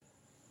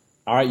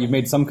All right, you've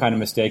made some kind of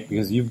mistake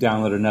because you've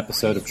downloaded an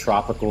episode of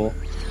Tropical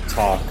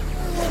Talk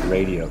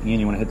Radio.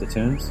 Ian, you want to hit the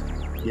tunes?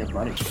 Yeah,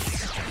 buddy.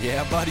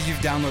 Yeah, buddy, you've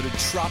downloaded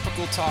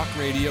Tropical Talk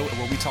Radio,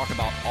 where we talk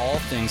about all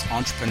things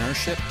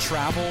entrepreneurship,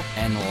 travel,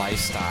 and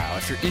lifestyle.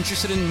 If you're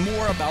interested in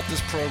more about this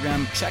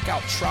program, check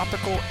out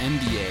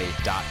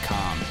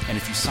tropicalmba.com. And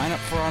if you sign up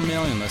for our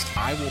mailing list,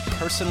 I will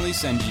personally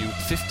send you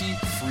 50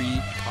 free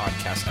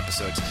podcast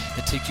episodes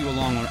that take you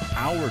along on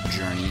our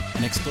journey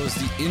and expose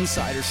the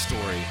insider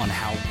story on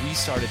how we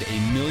started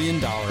 $1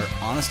 million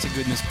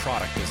honest-to-goodness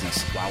product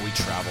business while we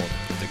traveled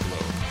the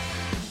globe.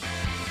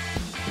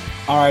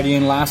 All right,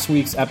 Ian, last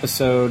week's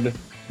episode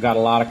got a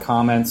lot of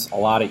comments, a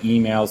lot of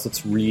emails.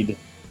 Let's read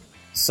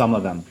some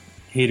of them.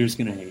 Haters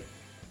gonna hate.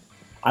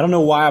 I don't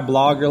know why a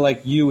blogger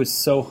like you is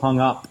so hung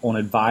up on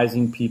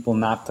advising people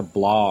not to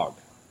blog.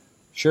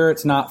 Sure,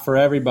 it's not for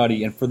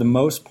everybody, and for the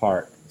most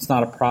part, it's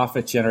not a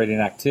profit-generating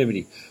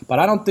activity. But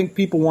I don't think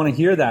people want to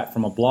hear that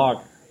from a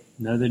blogger.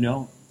 No, they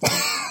don't.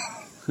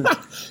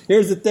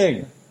 Here's the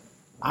thing.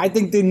 I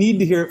think they need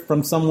to hear it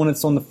from someone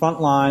that's on the front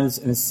lines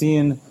and is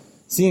seeing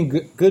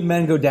good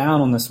men go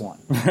down on this one.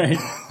 Right?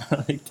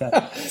 I like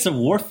that. It's a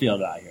war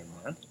field out here,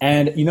 man.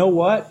 And you know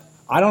what?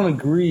 I don't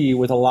agree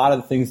with a lot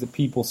of the things that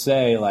people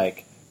say,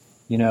 like,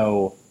 you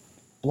know,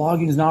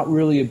 blogging is not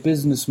really a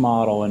business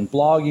model and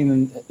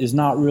blogging is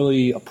not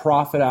really a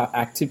profit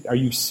activity. Are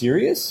you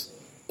serious?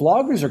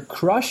 Bloggers are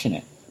crushing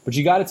it, but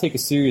you got to take a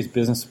serious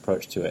business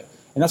approach to it.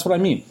 And that's what I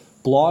mean.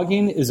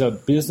 Blogging is a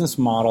business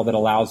model that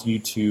allows you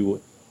to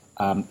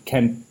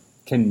can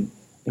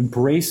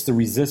embrace the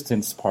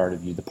resistance part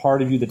of you, the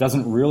part of you that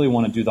doesn't really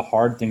want to do the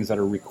hard things that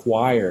are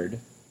required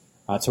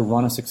to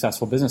run a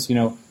successful business. You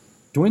know,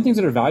 doing things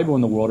that are valuable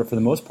in the world are, for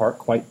the most part,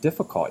 quite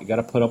difficult. You got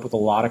to put up with a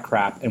lot of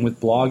crap, and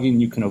with blogging,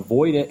 you can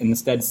avoid it and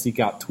instead seek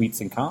out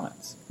tweets and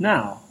comments.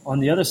 Now,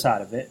 on the other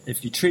side of it,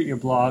 if you treat your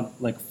blog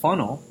like a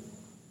funnel,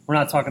 we're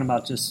not talking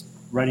about just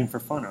writing for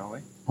fun, are we?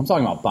 I'm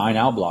talking about buy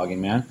now blogging,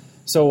 man.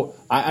 So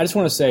I just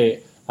want to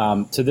say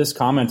to this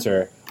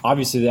commenter,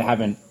 obviously they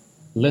haven't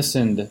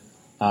listened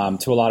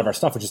to a lot of our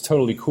stuff, which is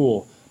totally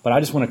cool. But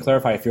I just want to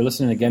clarify, if you're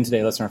listening again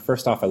today, listener,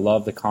 first off, I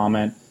love the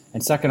comment.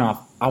 And second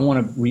off, I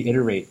want to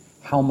reiterate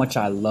how much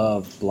I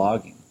love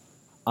blogging.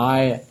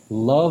 I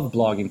love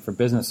blogging for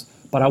business,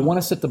 but I want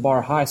to set the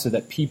bar high so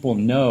that people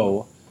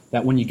know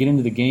that when you get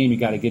into the game, you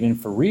got to get in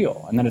for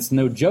real, and that it's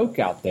no joke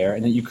out there,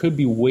 and that you could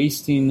be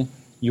wasting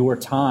your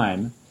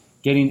time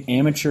getting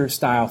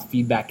amateur-style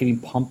feedback, getting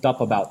pumped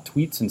up about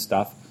tweets and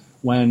stuff,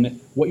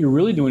 when what you're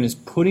really doing is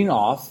putting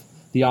off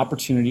the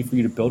opportunity for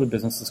you to build a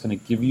business that's going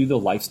to give you the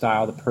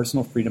lifestyle, the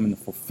personal freedom, and the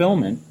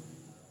fulfillment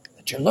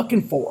that you're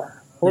looking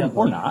for.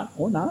 Or not.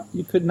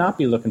 You could not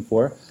be looking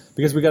for.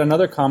 Because we got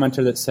another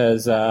commenter that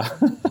says,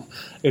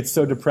 it's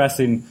so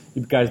depressing.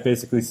 You guys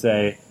basically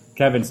say,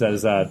 Kevin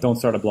says, don't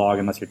start a blog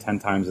unless you're 10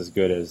 times as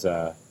good as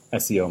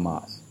SEO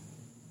Moz.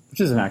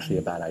 Which isn't actually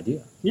a bad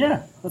idea.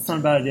 Yeah, that's not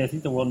a bad idea. I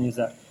think the world needs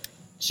that.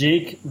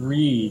 Jake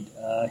Reed,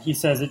 he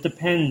says, it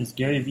depends.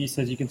 Gary Vee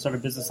says you can start a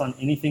business on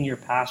anything you're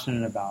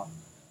passionate about.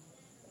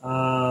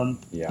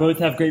 Both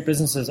have great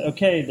businesses.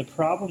 Okay, the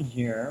problem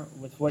here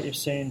with what you're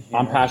saying here...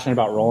 I'm passionate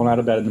about rolling out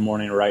of bed in the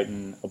morning and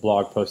writing a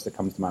blog post that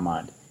comes to my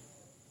mind.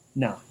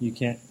 No, you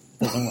can't.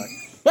 It doesn't work.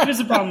 Here's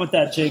the problem with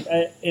that, Jake.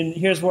 And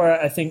here's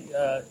where I think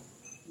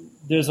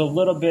there's a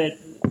little bit...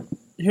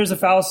 Here's a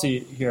fallacy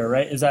here,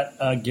 right? Is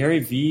that Gary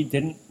Vee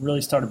didn't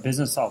really start a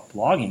business off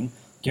blogging.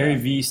 Gary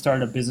Vee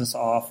started a business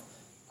off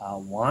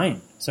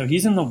wine. So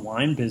he's in the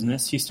wine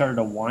business. He started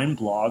a wine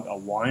blog, a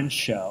wine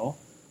show.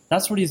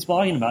 That's what he's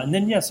blogging about. And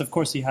then, yes, of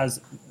course, he has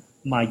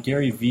my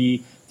Gary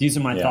Vee. These are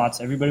my thoughts.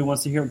 Everybody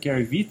wants to hear what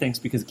Gary Vee thinks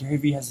because Gary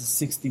Vee has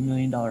a $60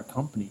 million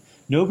company.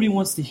 Nobody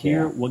wants to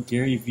hear what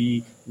Gary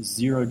Vee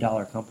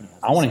 $0 company has.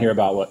 I want to hear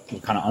about what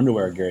kind of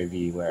underwear Gary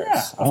Vee wears.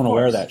 Yeah, I want to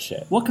wear that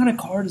shit. What kind of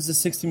car does a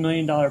 $60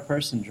 million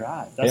person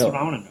drive? That's what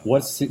I want to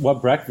know.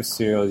 What breakfast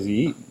cereal is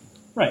he eating?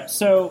 Right.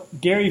 So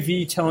Gary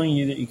Vee telling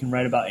you that you can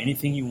write about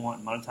anything you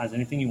want, monetize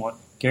anything you want.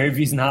 Gary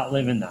Vee's not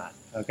living that.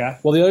 Okay.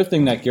 Well, the other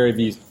thing that Gary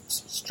Vee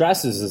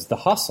stresses is the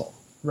hustle.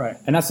 Right.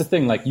 And that's the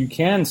thing. Like, you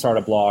can start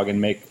a blog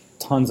and make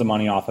tons of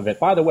money off of it.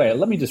 By the way,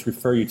 let me just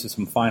refer you to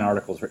some fine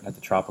articles written at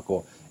the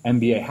Tropical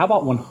MBA. How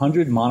about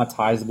 100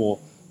 monetizable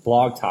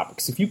blog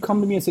topics? If you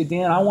come to me and say,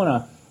 Dan, I want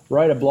to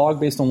write a blog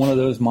based on one of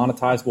those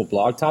monetizable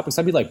blog topics,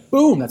 I'd be like,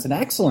 boom, that's an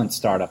excellent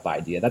startup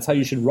idea. That's how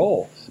you should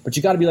roll. But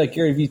you got to be like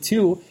Gary Vee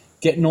too,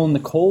 getting on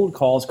the cold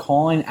calls,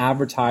 calling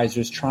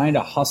advertisers, trying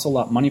to hustle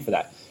up money for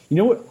that. You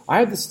know what?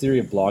 I have this theory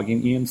of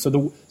blogging, Ian.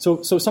 So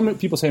some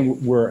people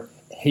saying we're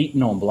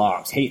hating on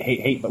blogs,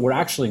 hate, but we're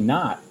actually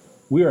not.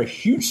 We are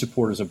huge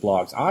supporters of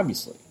blogs,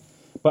 obviously.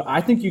 But I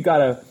think you got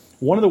to,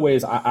 one of the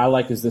ways I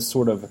like is this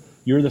sort of,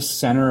 you're the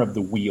center of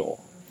the wheel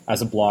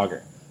as a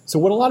blogger. So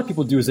what a lot of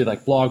people do is they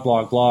like blog,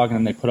 and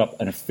then they put up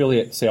an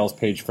affiliate sales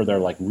page for their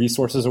like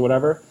resources or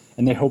whatever,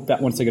 and they hope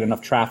that once they get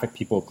enough traffic,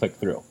 people will click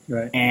through.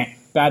 Right.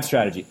 Bad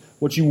strategy.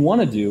 What you want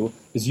to do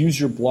is use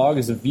your blog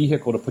as a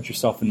vehicle to put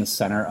yourself in the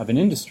center of an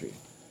industry.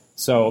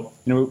 So,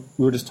 we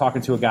were just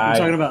talking to a guy. We're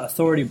talking about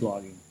authority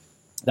blogging.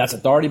 That's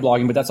authority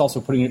blogging, but that's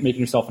also making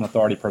yourself an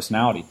authority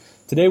personality.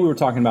 Today we were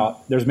talking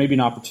about there's maybe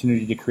an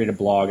opportunity to create a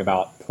blog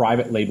about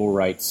private label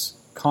rights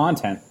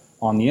content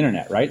on the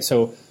internet, right?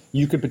 So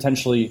you could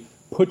potentially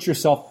put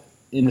yourself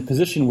in the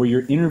position where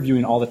you're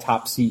interviewing all the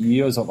top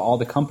CEOs of all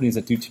the companies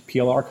that do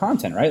PLR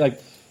content, right?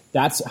 Like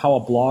that's how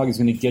a blog is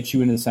going to get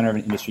you into the center of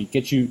an industry,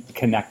 get you a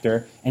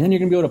connector, and then you're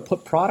going to be able to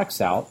put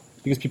products out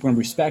because people are going to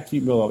respect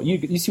you.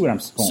 You see what I'm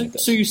going with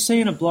this. So you're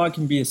saying a blog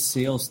can be a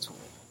sales tool?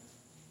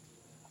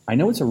 I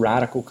know it's a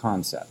radical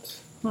concept.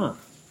 Huh.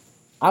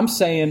 I'm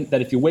saying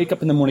that if you wake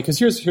up in the morning, because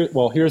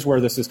here's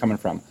where this is coming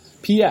from.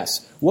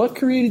 P.S. What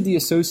created the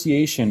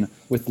association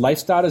with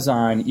lifestyle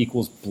design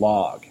equals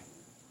blog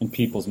in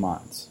people's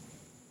minds?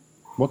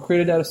 What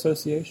created that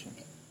association?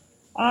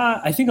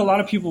 I think a lot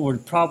of people were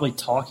probably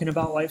talking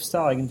about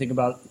lifestyle. I can think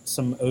about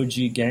some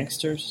OG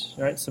gangsters,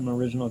 right? Some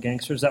original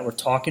gangsters that were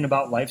talking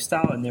about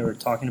lifestyle, and they were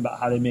talking about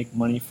how they make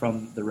money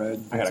from the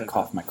road. I got to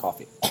cough my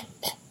coffee. All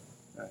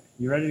right.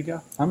 You ready to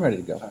go? I'm ready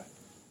to go. Right.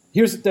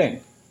 Here's the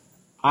thing.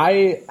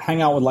 I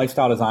hang out with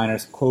lifestyle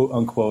designers, quote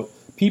unquote,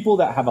 people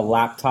that have a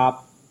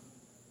laptop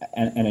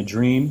and a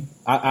dream.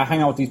 I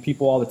hang out with these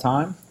people all the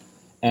time,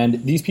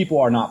 and these people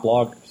are not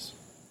bloggers.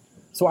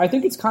 So I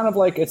think it's kind of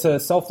like it's a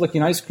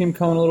self-licking ice cream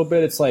cone a little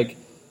bit. It's like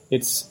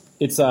it's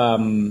a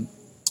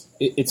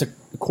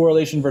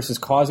correlation versus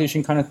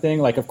causation kind of thing.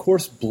 Like, of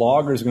course,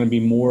 bloggers are going to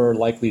be more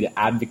likely to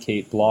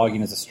advocate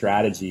blogging as a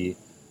strategy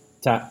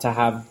to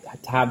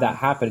have that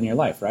happen in your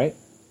life, right?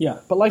 Yeah.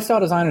 But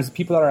lifestyle designers,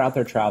 people that are out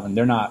there traveling,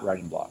 they're not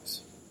writing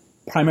blogs.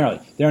 Primarily.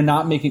 They're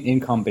not making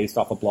income based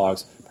off of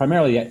blogs.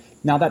 Primarily yet.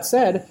 Now, that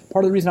said,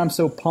 part of the reason I'm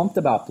so pumped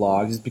about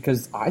blogs is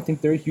because I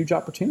think they're a huge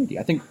opportunity.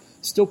 I think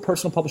still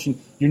personal publishing,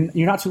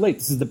 you're not too late.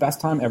 This is the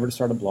best time ever to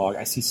start a blog.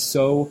 I see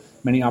so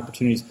many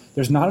opportunities.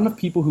 There's not enough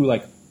people who,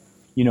 like,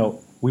 you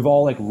know, we've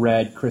all, like,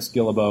 read Chris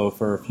Guillebeau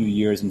for a few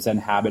years and Zen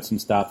Habits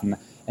and stuff.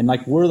 And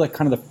like, we're, like,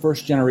 kind of the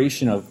first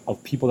generation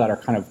of people that are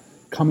kind of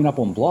coming up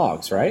on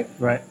blogs, right?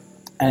 Right.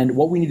 And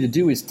what we need to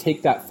do is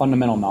take that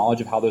fundamental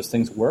knowledge of how those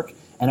things work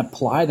and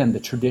apply them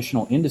to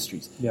traditional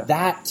industries. Yeah.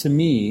 That, to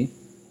me,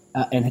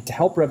 and to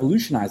help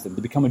revolutionize them,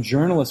 to become a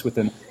journalist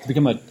within, to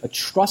become a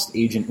trust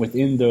agent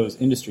within those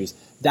industries,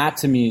 that,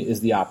 to me,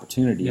 is the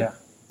opportunity. Yeah.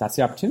 That's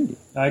the opportunity.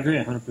 I agree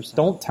 100%.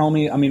 Don't tell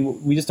me, I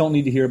mean, we just don't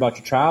need to hear about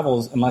your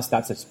travels unless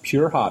that's a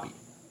pure hobby.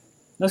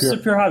 That's a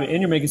pure hobby.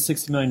 And you're making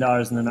 $60 million,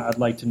 and then I'd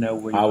like to know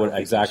where you are.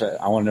 Exactly.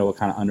 I want to know what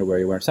kind of underwear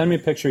you're wearing. Send me a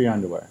picture of your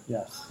underwear.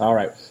 Yes. All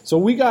right. So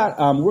we're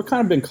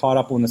kind of been caught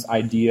up on this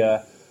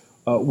idea.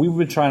 We've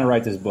been trying to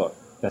write this book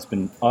that's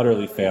been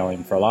utterly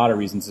failing for a lot of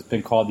reasons. It's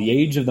been called The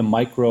Age of the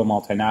Micro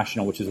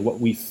Multinational, which is what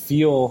we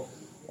feel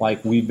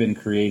like we've been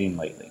creating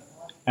lately.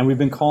 And we've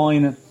been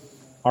calling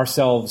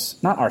ourselves,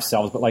 not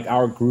ourselves, but like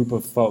our group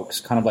of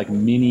folks, kind of like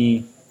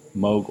mini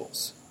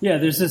moguls. Yeah,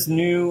 there's this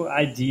new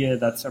idea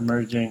that's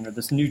emerging, or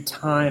this new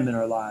time in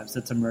our lives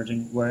that's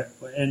emerging.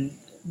 And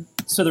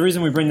so the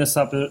reason we bring this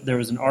up, there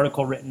was an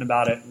article written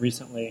about it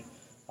recently.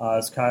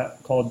 It's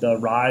called "The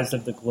Rise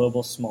of the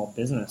Global Small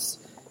Business,"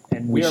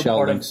 and we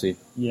shall link see.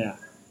 Yeah,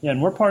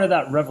 and we're part of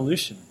that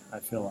revolution. I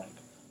feel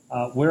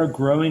like we're a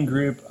growing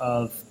group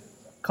of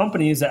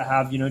companies that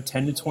have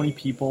 10 to 20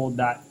 people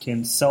that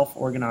can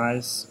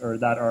self-organize, or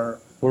that are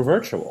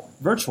virtual.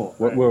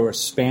 Right? We're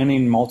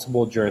spanning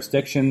multiple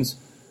jurisdictions.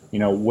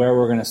 Where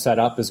we're going to set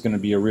up is going to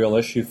be a real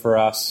issue for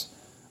us.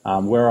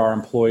 Where our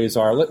employees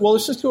are. Well,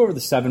 let's just go over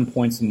the 7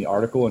 points in the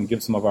article and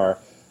give some of our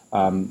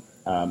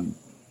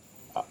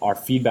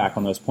feedback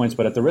on those points.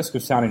 But at the risk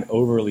of sounding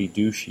overly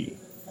douchey,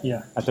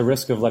 at the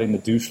risk of letting the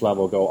douche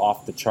level go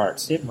off the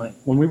charts, it might.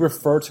 When we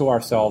refer to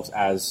ourselves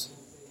as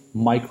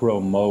micro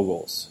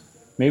moguls,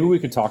 maybe we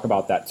could talk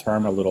about that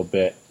term a little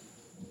bit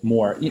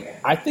more.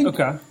 I think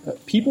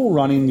people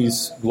running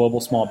these global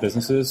small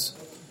businesses,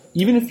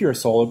 even if you're a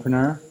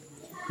solopreneur,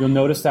 you'll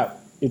notice that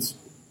it's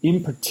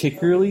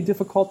particularly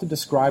difficult to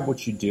describe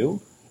what you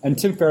do. And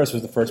Tim Ferriss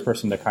was the first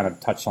person to kind of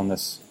touch on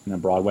this in a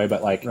broad way.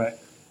 But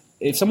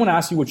if someone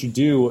asks you what you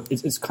do,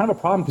 it's kind of a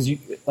problem because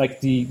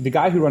the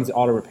guy who runs the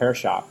auto repair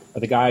shop, or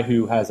the guy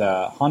who has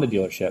a Honda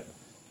dealership,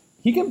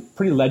 he can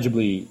pretty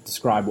legibly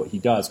describe what he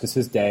does because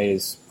his day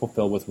is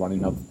fulfilled with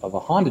running of a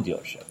Honda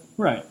dealership.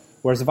 Right.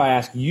 Whereas if I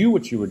ask you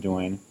what you were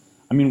doing,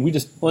 I mean,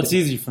 it's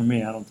easy for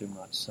me. I don't do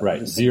much. So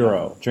right.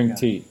 Zero. Drink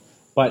tea.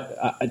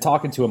 But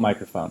talking to a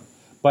microphone.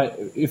 But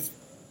if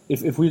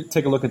we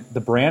take a look at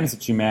the brands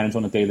that you manage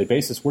on a daily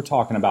basis, we're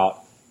talking about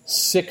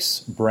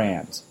 6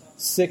 brands,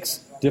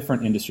 6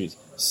 different industries,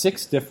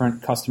 6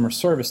 different customer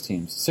service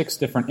teams, 6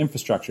 different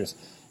infrastructures.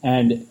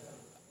 And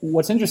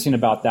what's interesting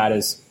about that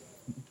is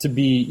to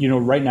be,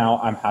 right now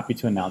I'm happy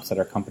to announce that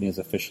our company is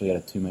officially at a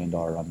 $2 million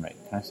run rate.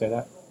 Can I say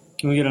that?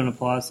 Can we get an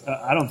applause?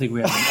 I don't think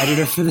we have an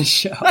editor for this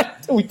show.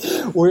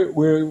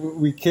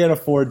 we can't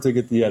afford to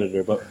get the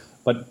editor,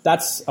 but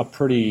that's a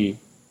pretty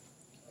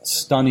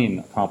stunning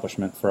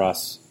accomplishment for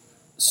us.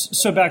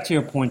 So back to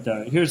your point,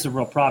 though. Here's the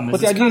real problem.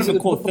 But the idea is a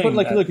cool thing.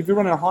 But look, if you're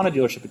running a Honda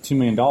dealership at $2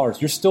 million,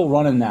 you're still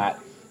running that.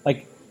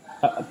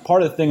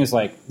 Part of the thing is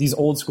these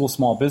old school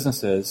small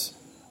businesses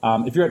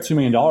if you're at $2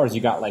 million,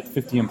 you got like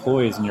 50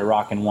 employees and you're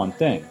rocking one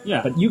thing.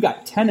 Yeah. But you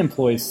got 10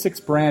 employees, 6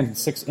 brands, and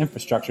 6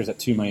 infrastructures at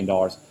 $2 million,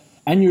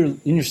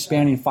 and you're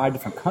spanning 5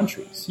 different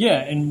countries. Yeah,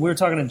 and we were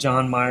talking to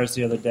John Myers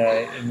the other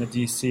day in the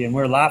DC, and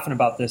we were laughing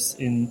about this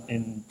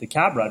in the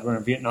cab ride. We're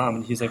in Vietnam,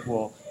 and he's like,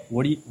 "Well,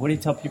 what do you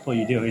tell people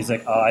you do?" He's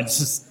like, "Oh, I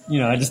just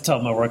tell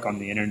them I work on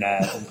the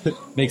internet and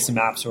make some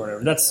apps or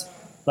whatever." That's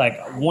like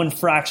one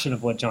fraction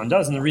of what John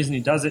does, and the reason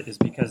he does it is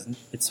because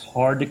it's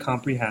hard to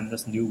comprehend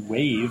this new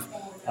wave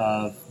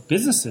of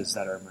businesses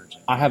that are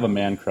emerging. I have a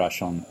man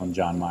crush on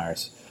John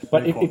Myers.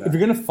 But Very cool guy. if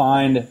you're going to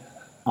find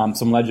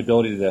some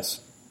legibility to this,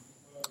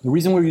 the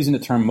reason we're using the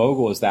term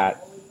mogul is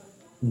that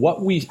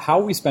how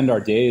we spend our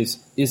days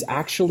is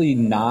actually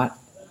not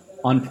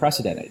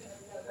unprecedented.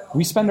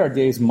 We spend our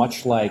days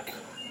much like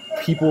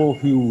people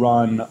who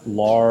run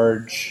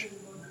large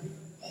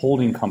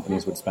holding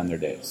companies would spend their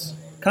days.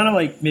 Kind of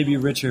like maybe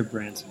Richard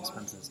Branson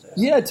spends his days.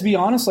 Yeah, to be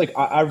honest, like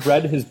I've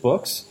read his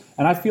books,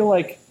 and I feel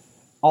like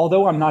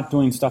although I'm not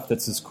doing stuff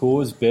that's as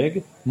cool as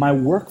Big, my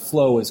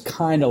workflow is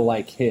kind of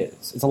like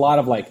his. It's a lot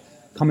of like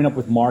coming up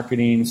with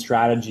marketing,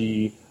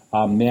 strategy,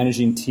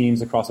 managing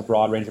teams across a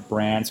broad range of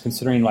brands,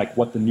 considering like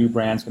what the new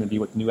brand's going to be,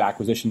 what the new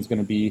acquisition is going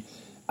to be.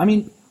 I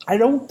mean, I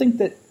don't think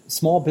that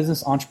small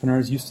business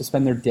entrepreneurs used to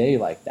spend their day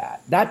like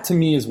that. That to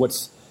me is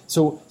what's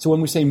so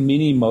when we say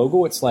mini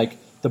mogul, it's like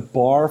the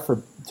bar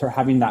for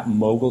having that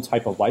mogul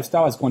type of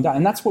lifestyle is going down,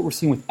 and that's what we're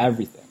seeing with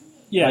everything.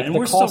 Yeah, like and the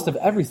we're cost still,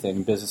 of everything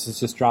in business is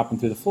just dropping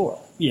through the floor.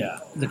 Yeah,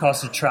 the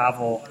cost of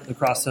travel, the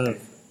cost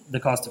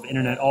of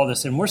internet, all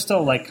this, and we're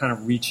still like kind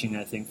of reaching,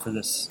 I think, for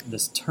this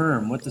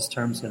term, what this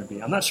term is going to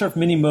be. I'm not sure if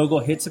mini mogul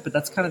hits it, but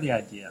that's kind of the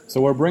idea.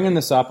 So we're bringing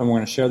this up, and we're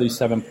going to share these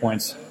 7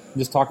 points and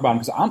just talk about them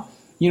because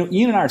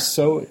Ian and I are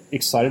so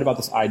excited about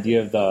this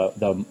idea of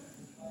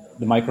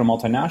the micro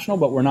multinational,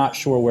 but we're not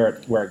sure where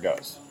it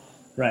goes.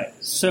 Right.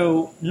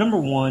 So number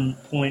 1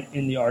 point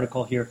in the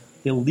article here,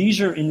 the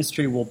leisure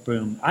industry will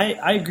boom.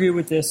 I agree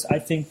with this. I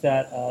think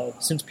that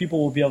since people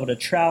will be able to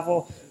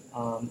travel,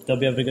 they'll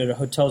be able to go to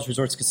hotels,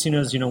 resorts,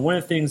 casinos. One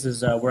of the things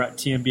is we're at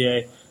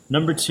TMBA,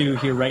 number 2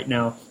 here right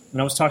now. And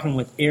I was talking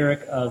with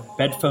Eric of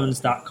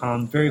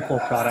bedphones.com. Very cool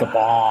product. The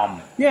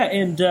bomb. Yeah,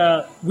 and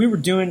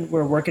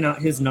we're working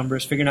out his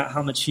numbers, figuring out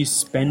how much he's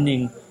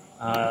spending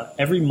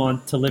every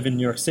month to live in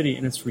New York City,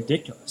 and it's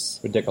ridiculous.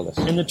 Ridiculous.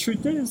 And the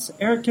truth is,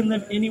 Eric can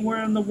live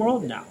anywhere in the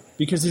world now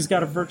because he's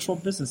got a virtual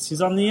business.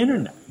 He's on the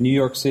internet. New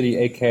York City,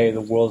 a.k.a.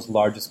 the world's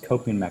largest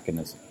coping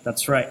mechanism.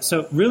 That's right.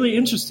 So really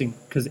interesting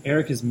because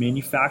Eric is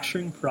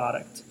manufacturing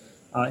product,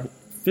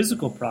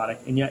 physical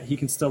product, and yet he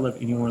can still live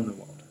anywhere in the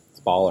world.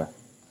 It's baller.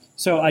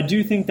 So I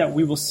do think that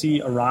we will see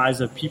a rise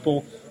of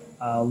people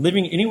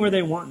living anywhere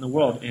they want in the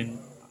world. And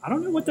I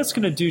don't know what that's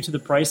going to do to the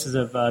prices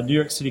of New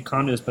York City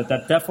condos, but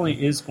that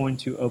definitely is going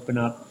to open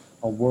up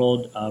a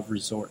world of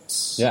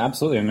resorts. Yeah,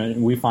 absolutely. I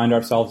mean, we find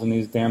ourselves in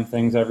these damn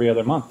things every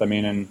other month. I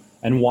mean,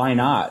 and why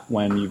not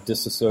when you've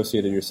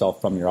disassociated yourself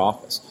from your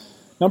office?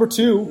 Number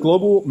 2,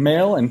 global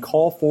mail and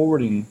call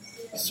forwarding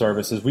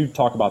services. We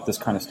talk about this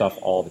kind of stuff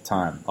all the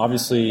time.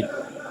 Obviously,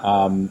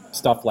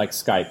 stuff like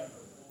Skype,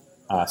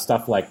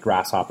 stuff like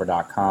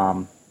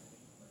Grasshopper.com,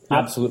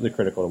 absolutely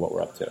critical to what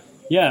we're up to.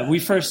 Yeah, we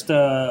first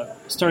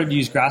started to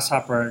use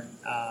Grasshopper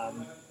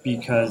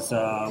because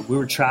we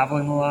were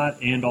traveling a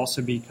lot and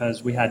also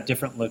because we had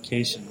different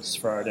locations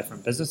for our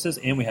different businesses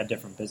and we had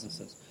different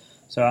businesses.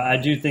 So I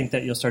do think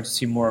that you'll start to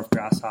see more of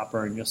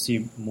Grasshopper and you'll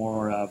see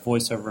more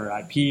voice over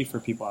IP for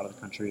people out of the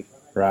country.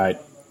 Right.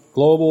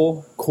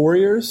 Global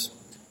couriers.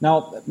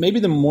 Now, maybe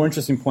the more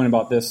interesting point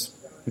about this,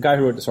 the guy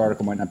who wrote this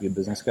article might not be a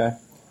business guy.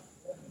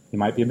 He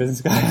might be a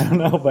business guy, I don't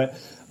know. But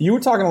you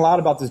were talking a lot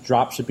about this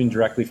drop shipping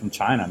directly from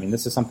China. I mean,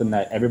 this is something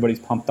that everybody's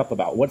pumped up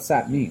about. What's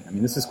that mean? I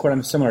mean, this is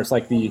quite similar. It's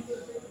like the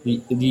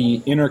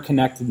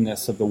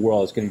interconnectedness of the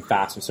world is getting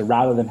faster. So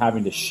rather than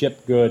having to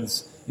ship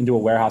goods into a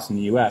warehouse in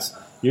the U.S.,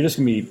 you're just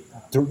going to be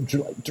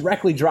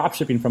directly drop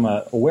shipping from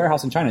a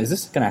warehouse in China. Is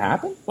this going to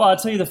happen? Well, I'll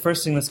tell you the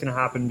first thing that's going to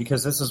happen,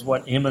 because this is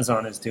what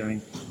Amazon is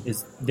doing,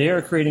 is they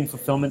are creating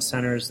fulfillment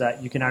centers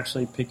that you can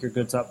actually pick your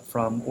goods up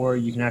from, or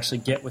you can actually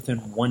get within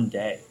 1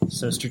 day.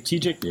 So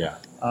strategic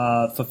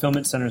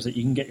fulfillment centers that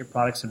you can get your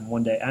products in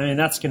 1 day. I mean,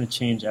 that's going to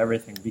change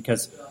everything,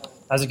 because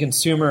as a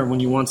consumer, when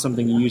you want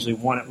something, you usually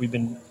want it. We've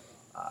been,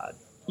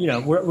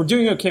 we're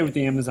doing okay with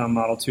the Amazon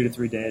model, 2 to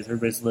 3 days.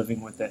 Everybody's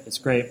living with it. It's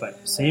great,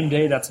 but same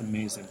day, that's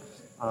amazing.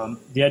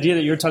 The idea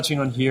that you're touching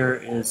on here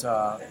is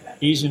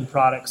Asian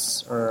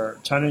products or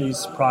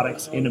Chinese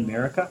products in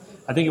America.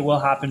 I think it will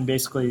happen.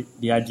 Basically,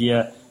 the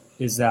idea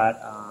is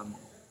that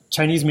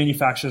Chinese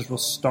manufacturers will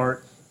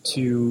start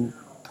to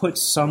put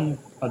some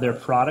of their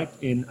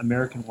product in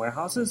American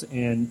warehouses,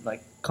 and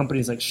like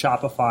companies like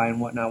Shopify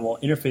and whatnot will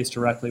interface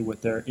directly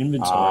with their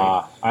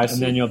inventory,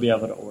 and then you'll be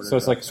able to order. So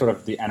it's like sort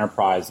of the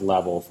enterprise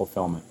level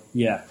fulfillment.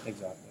 Yeah,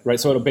 exactly. Right,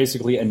 so it'll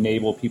basically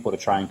enable people to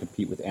try and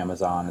compete with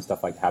Amazon and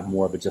stuff like that, have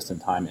more of a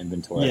just-in-time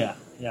inventory.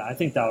 Yeah, I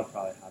think that would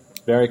probably happen.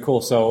 Very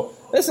cool. So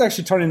this is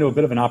actually turned into a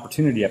bit of an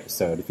opportunity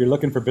episode. If you're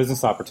looking for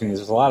business opportunities,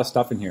 there's a lot of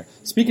stuff in here.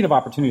 Speaking of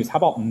opportunities, how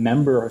about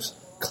members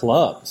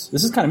clubs?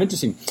 This is kind of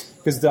interesting.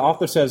 because the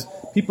author says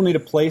people need a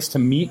place to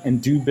meet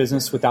and do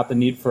business without the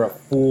need for a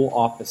full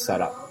office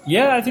setup.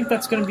 Yeah, I think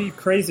that's going to be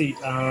crazy.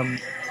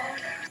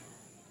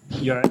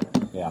 You all right?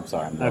 Yeah, I'm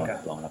sorry. I'm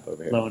blowing up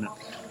over here. Blowing up.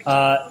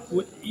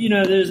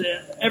 There's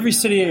every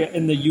city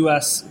in the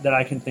U.S. that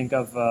I can think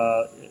of.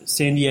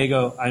 San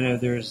Diego, I know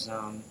there's,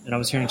 and I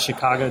was hearing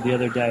Chicago the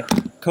other day.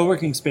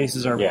 Co-working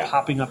spaces are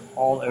popping up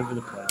all over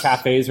the place.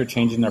 Cafes are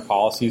changing their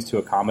policies to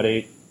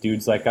accommodate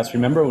dudes like us.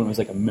 Remember when it was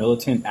like a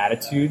militant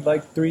attitude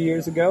like 3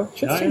 years ago?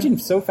 Shit's changing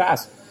so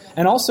fast.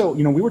 And also,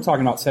 we were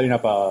talking about setting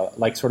up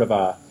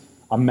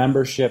a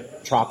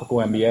membership tropical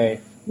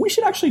MBA. We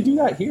should actually do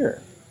that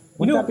here.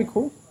 Wouldn't that be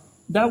cool?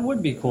 That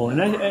would be cool.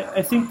 And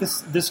I think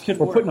this could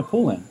work. We're putting a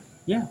pool in.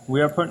 Yeah, we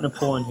are putting a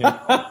pool in here.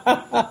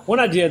 One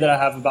idea that I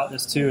have about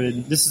this, too,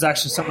 and this is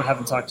actually something I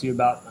haven't talked to you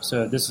about,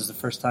 so this is the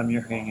first time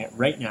you're hearing it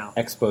right now.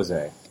 Expose.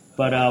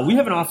 But we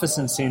have an office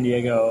in San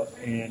Diego,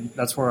 and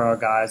that's where our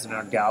guys and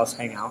our gals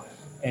hang out.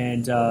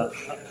 And a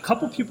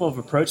couple people have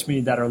approached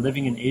me that are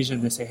living in Asia,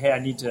 and they say, hey, I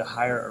need to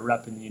hire a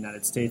rep in the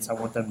United States. I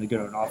want them to go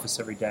to an office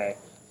every day,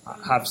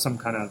 have some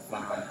kind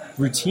of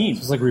routine.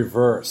 It's like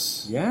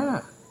reverse.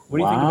 Yeah. What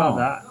do you think about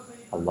that?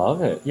 I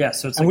love it. Yeah,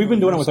 so it's and we've been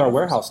doing it with our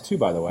warehouse too,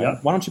 by the way. Yep.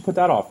 Why don't you put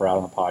that offer out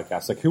on the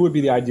podcast? Like, who would be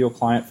the ideal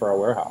client for our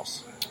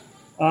warehouse?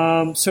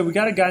 So we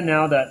got a guy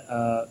now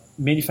that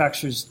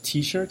manufactures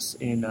T-shirts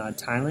in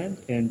Thailand,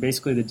 and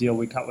basically the deal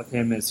we cut with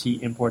him is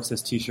he imports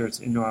his T-shirts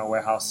into our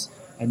warehouse,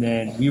 and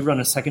then we run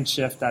a second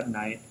shift that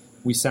night.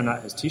 We send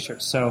out his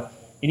T-shirts. So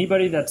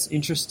anybody that's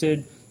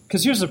interested,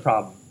 because here's the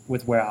problem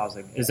with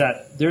warehousing, is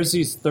that there's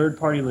these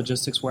third-party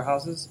logistics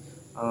warehouses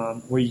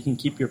where you can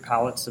keep your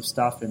pallets of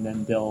stuff and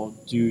then they'll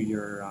do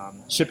your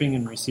shipping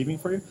and receiving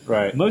for you.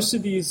 Right. Most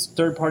of these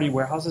third-party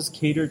warehouses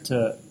cater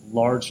to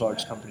large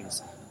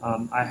companies.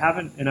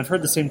 I've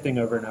heard the same thing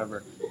over and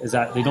over, is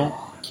that they don't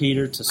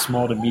cater to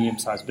small to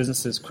medium-sized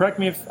businesses. Correct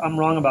me if I'm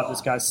wrong about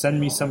this, guys. Send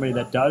me somebody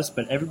that does,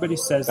 but everybody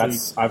says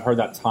I've heard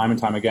that time and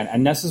time again.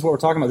 And this is what we're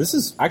talking about. This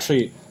is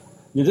actually...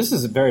 This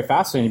is very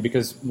fascinating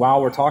because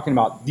while we're talking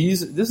about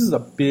this is a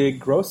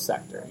big growth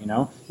sector,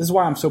 This is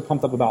why I'm so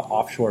pumped up about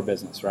offshore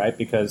business, right?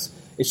 Because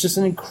it's just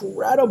an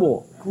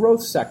incredible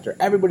growth sector.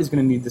 Everybody's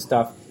going to need this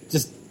stuff.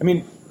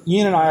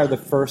 Ian and I are the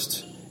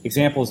first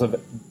examples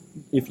of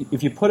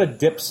if you put a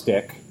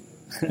dipstick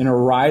in a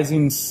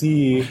rising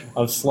sea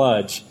of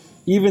sludge,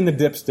 even the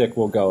dipstick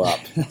will go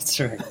up. That's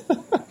right.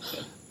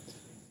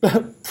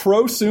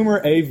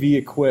 Prosumer AV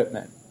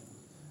equipment.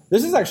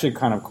 This is actually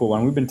kind of cool,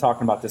 and we've been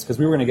talking about this because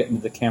we were going to get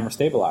into the camera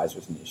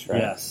stabilizers niche, right?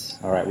 Yes.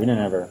 All right, we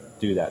didn't ever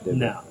do that, did we?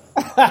 No.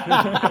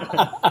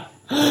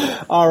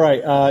 All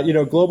right,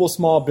 global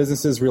small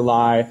businesses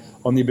rely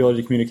on the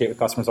ability to communicate with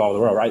customers all over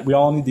the world, right? We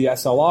all need the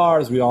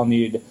SLRs, we all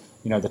need,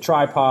 the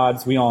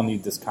tripods, we all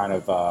need this kind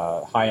of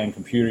high-end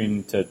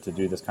computing to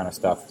do this kind of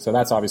stuff. So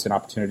that's obviously an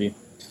opportunity.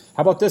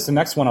 How about this? The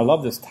next one, I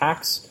love this,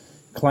 tax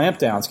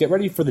clampdowns. Get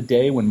ready for the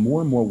day when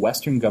more and more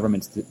Western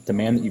governments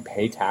demand that you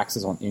pay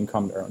taxes on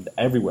income earned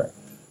everywhere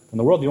in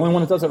the world. The only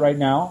one that does it right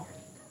now,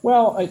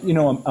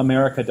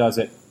 America does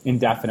it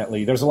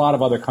indefinitely. There's a lot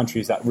of other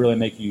countries that really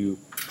make you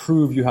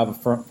prove you have a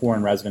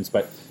foreign residence.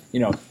 But,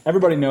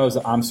 everybody knows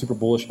that I'm super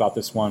bullish about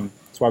this one.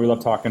 That's why we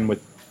love talking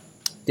with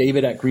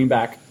David at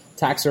Greenback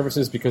Tax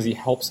Services, because he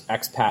helps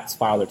expats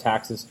file their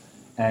taxes.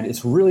 And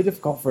it's really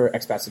difficult for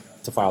expats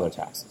to file their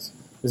taxes.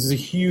 This is a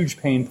huge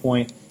pain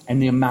point.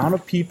 And the amount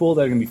of people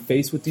that are going to be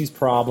faced with these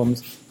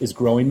problems is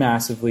growing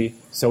massively.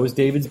 So is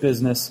David's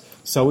business.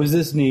 So is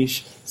this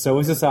niche. So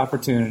is this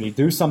opportunity.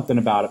 Do something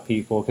about it,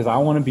 people, because I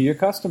want to be your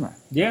customer.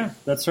 Yeah,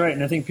 that's right.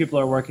 And I think people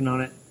are working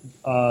on it.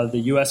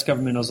 The U.S.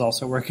 government is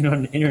also working on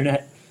an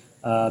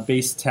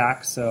internet-based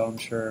tax, so I'm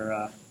sure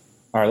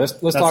all right, let's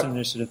that's talk, an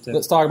initiative too.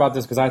 Let's talk about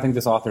this because I think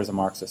this author is a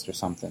Marxist or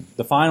something.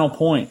 The final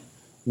point,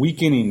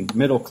 weakening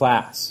middle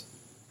class.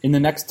 In the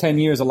next 10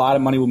 years, a lot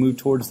of money will move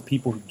towards the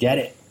people who get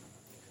it.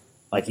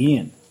 Like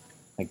Ian.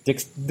 Like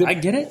I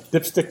get it.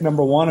 Dipstick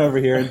number 1 over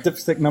here and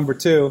dipstick number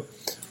 2.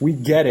 We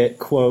get it,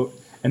 quote,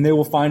 and they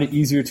will find it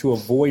easier to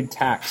avoid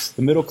tax.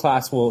 The middle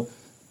class will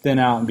thin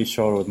out and be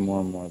shouldered with more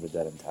and more of the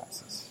debt in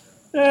taxes.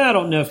 I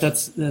don't know if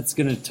that's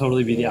going to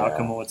totally be the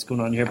outcome of what's going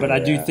on here, but I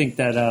do think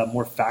that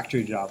more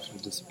factory jobs will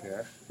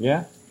disappear.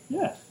 Yeah?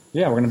 Yeah.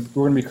 Yeah, we're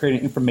gonna be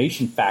creating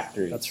information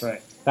factories. That's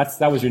right.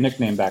 That was your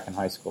nickname back in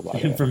high school, by the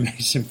way.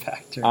 Information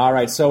factory. All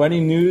right, so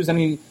any news,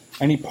 any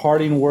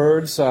parting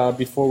words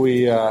before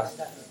we...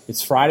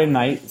 it's Friday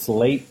night. It's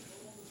late.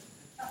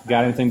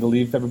 Got anything to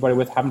leave everybody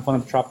with? Having fun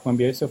at the Tropical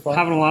MBA so far?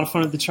 Having a lot of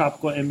fun at the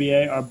Tropical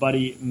MBA. Our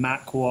buddy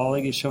Matt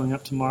Kowalik is showing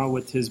up tomorrow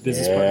with his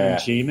business partner,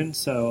 Jamin.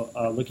 So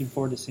looking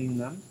forward to seeing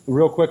them.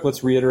 Real quick,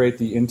 let's reiterate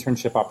the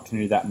internship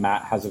opportunity that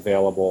Matt has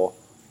available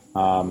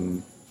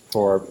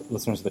for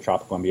listeners of the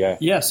Tropical MBA.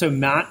 Yeah, so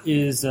Matt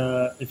is,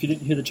 if you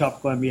didn't hear the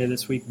Tropical MBA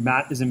this week,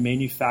 Matt is a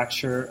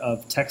manufacturer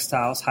of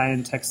textiles,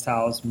 high-end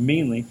textiles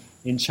mainly,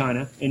 in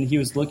China, and he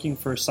was looking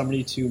for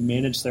somebody to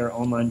manage their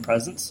online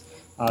presence,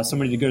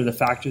 somebody to go to the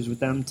factories with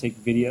them, take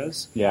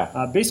videos,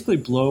 basically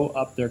blow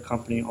up their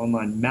company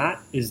online.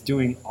 Matt is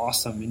doing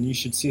awesome, and you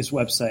should see his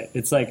website.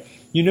 It's like,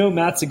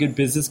 Matt's a good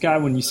business guy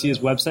when you see his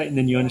website, and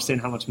then you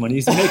understand how much money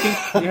he's making.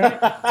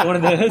 One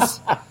of those.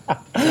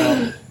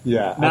 So,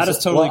 Matt is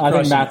totally I think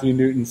crushing Matthew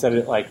Newton said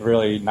it like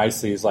really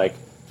nicely. He's like,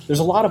 there's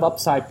a lot of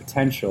upside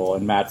potential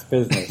in Matt's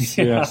business.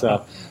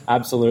 So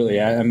absolutely.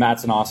 And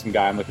Matt's an awesome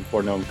guy. I'm looking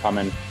forward to him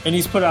coming. And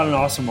he's put out an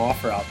awesome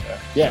offer out there.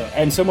 Yeah, so.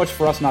 And so much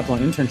for us not doing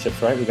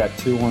internships, right? We got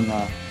 2 on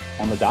the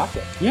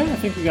docket. Yeah, I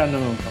think we got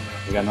another one coming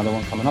up. We got another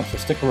one coming up, so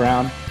stick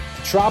around.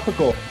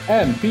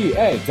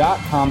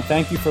 TropicalMBA.com.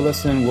 Thank you for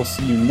listening. We'll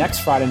see you next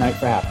Friday night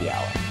for Happy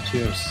Hour.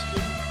 Cheers.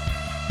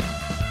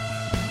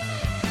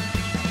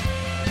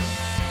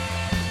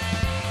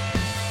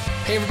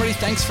 Hey everybody,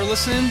 thanks for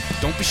listening.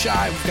 Don't be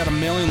shy. We've got a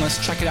mailing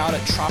list. Check it out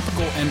at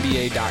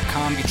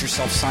tropicalmba.com. Get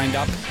yourself signed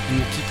up, and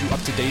we'll keep you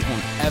up to date on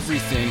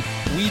everything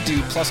we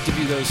do, plus give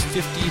you those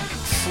 50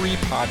 free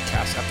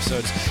podcast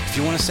episodes. If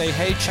you want to say,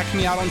 hey, check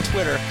me out on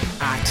Twitter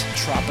at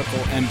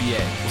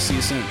tropicalmba. We'll see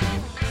you soon.